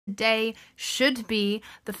Today should be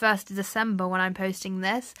the 1st of December when I'm posting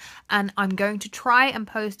this, and I'm going to try and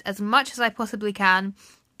post as much as I possibly can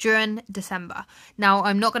during December. Now,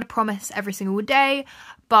 I'm not going to promise every single day,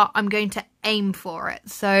 but I'm going to aim for it.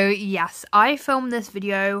 So yes, I filmed this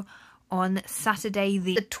video on Saturday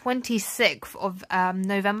the 26th of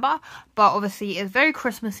November, but obviously it's very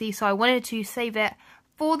Christmassy, so I wanted to save it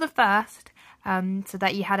for the 1st, so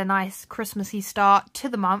that you had a nice Christmassy start to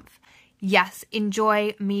the month. Yes,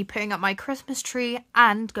 enjoy me putting up my Christmas tree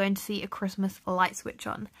and going to see a Christmas light switch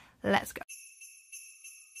on. Let's go.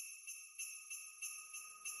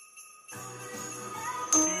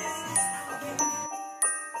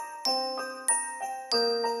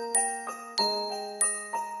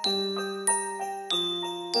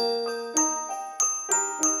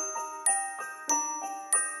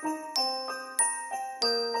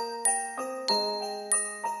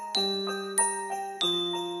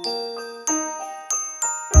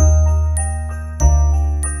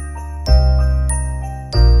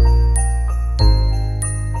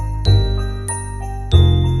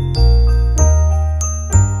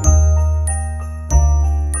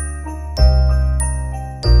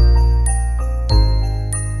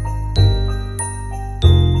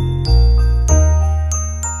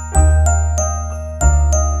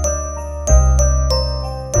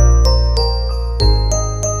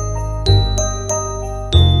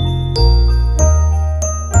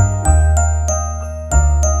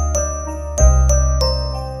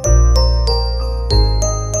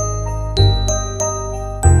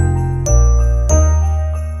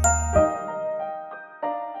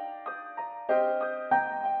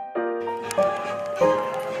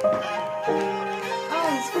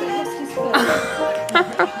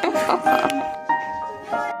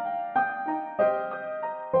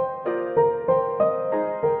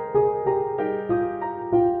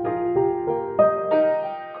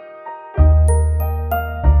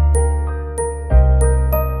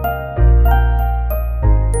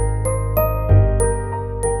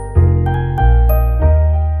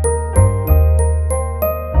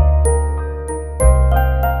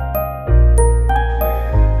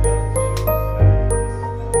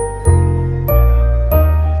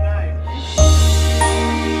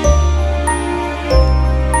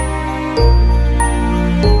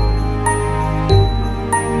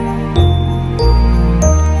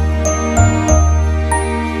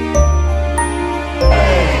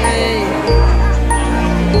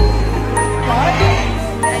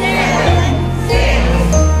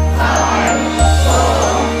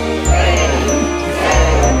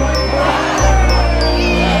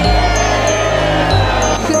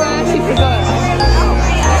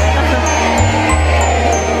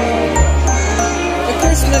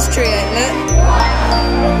 Tree, ain't it?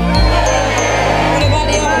 What about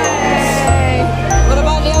the other ones? What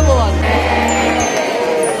about the other one?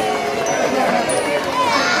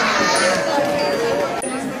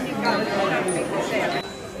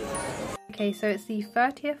 Okay, so it's the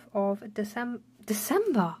 30th of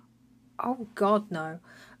December. Oh God, no.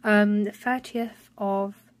 30th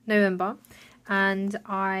of November, and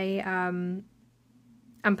I am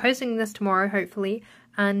posting this tomorrow, hopefully.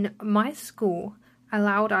 And my school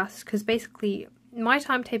allowed us, because basically my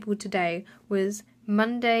timetable today was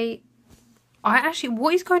Monday.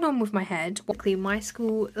 What is going on with my head? My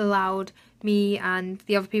school allowed me and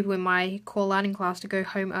the other people in my core learning class to go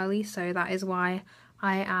home early, so that is why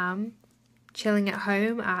I am chilling at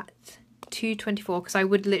home at 2:24, because I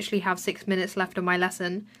would literally have 6 minutes left of my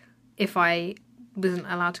lesson if I wasn't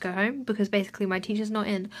allowed to go home, because basically my teacher's not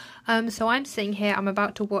in. So I'm sitting here, I'm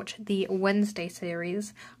about to watch the Wednesday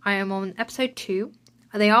series. I am on episode 2.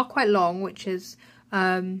 They are quite long, which is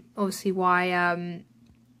obviously why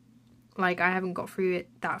like I haven't got through it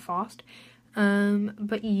that fast.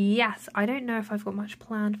 But yes, I don't know if I've got much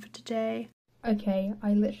planned for today. Okay,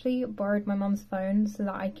 I literally borrowed my mum's phone so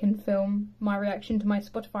that I can film my reaction to my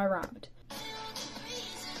Spotify Wrapped.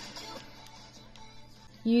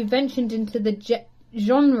 You ventured into the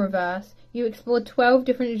genreverse. You explored 12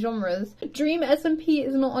 different genres. Dream SMP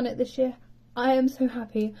is not on it this year. I am so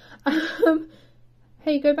happy.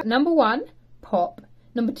 Hey, go back. Number 1, pop.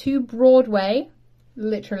 Number 2, Broadway,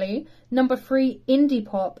 literally. Number 3, indie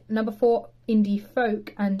pop. Number 4, indie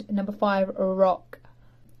folk. And number 5, rock.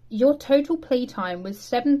 Your total playtime was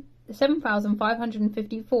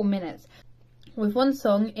 7,554 minutes. With one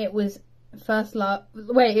song, it was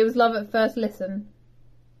Love at First Listen.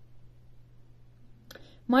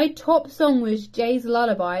 My top song was Jay's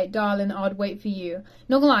Lullaby, Darling, I'd Wait For You.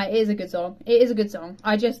 Not gonna lie, it is a good song. It is a good song.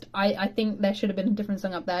 I think there should have been a different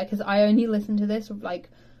song up there, because I only listened to this with like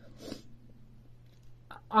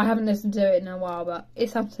I haven't listened to it in a while, but it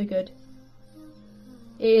sounds so good.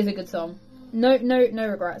 It is a good song. No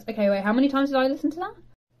regrets. Okay, wait, how many times did I listen to that?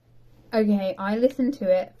 Okay, I listened to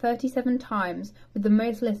it 37 times, with the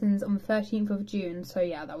most listens on the 13th of June, so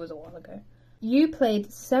yeah, that was a while ago. You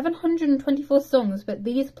played 724 songs, but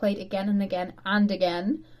these played again and again and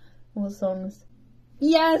again. What songs?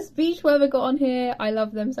 Yes, Beach Weather got on here. I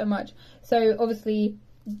love them so much. So, obviously,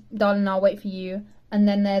 Darling, I'll Wait For You. And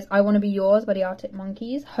then there's I Wanna Be Yours by the Arctic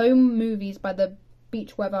Monkeys. Home Movies by the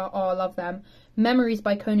Beach Weather. Oh, I love them. Memories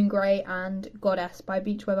by Conan Gray and Goddess by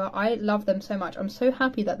Beach Weather. I love them so much. I'm so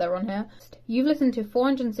happy that they're on here. You've listened to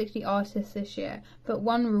 460 artists this year, but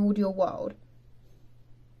one ruled your world.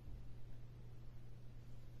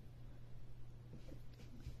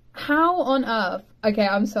 How on earth? Okay,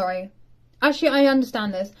 I'm sorry. Actually, I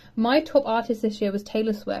understand this. My top artist this year was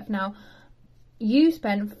Taylor Swift. Now, you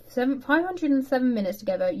spent 507 minutes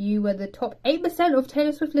together. You were the top 8% of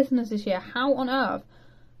Taylor Swift listeners this year. How on earth?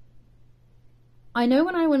 I know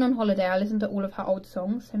when I went on holiday, I listened to all of her old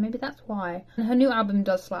songs, so maybe that's why. And her new album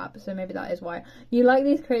does slap, so maybe that is why. You like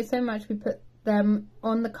these quotes so much, we put them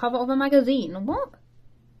on the cover of a magazine. What?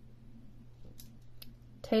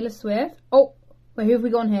 Taylor Swift? Oh, wait, who have we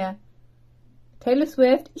got on here? Taylor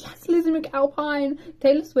Swift. Yes, Lizzie McAlpine.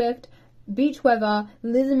 Taylor Swift, Beach Weather,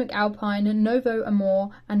 Lizzie McAlpine, Novo Amor,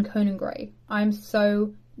 and Conan Gray. I'm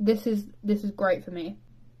so... This is great for me.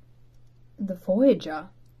 The Voyager.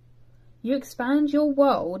 You expand your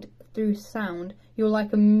world through sound. You're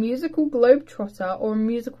like a musical globetrotter or a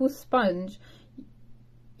musical sponge.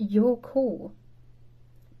 You're cool.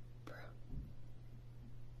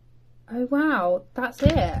 Oh wow, that's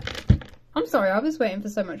it. I'm sorry, I was waiting for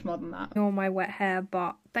so much more than that. On my wet hair,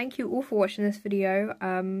 but thank you all for watching this video.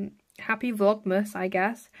 Happy Vlogmas, I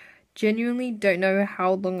guess. Genuinely don't know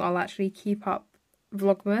how long I'll actually keep up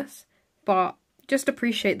Vlogmas, but just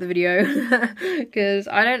appreciate the video because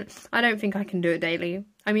I don't think I can do it daily.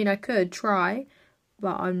 I mean, I could try,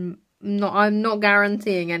 but I'm not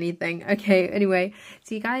guaranteeing anything. Okay, anyway,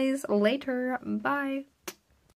 see you guys later. Bye.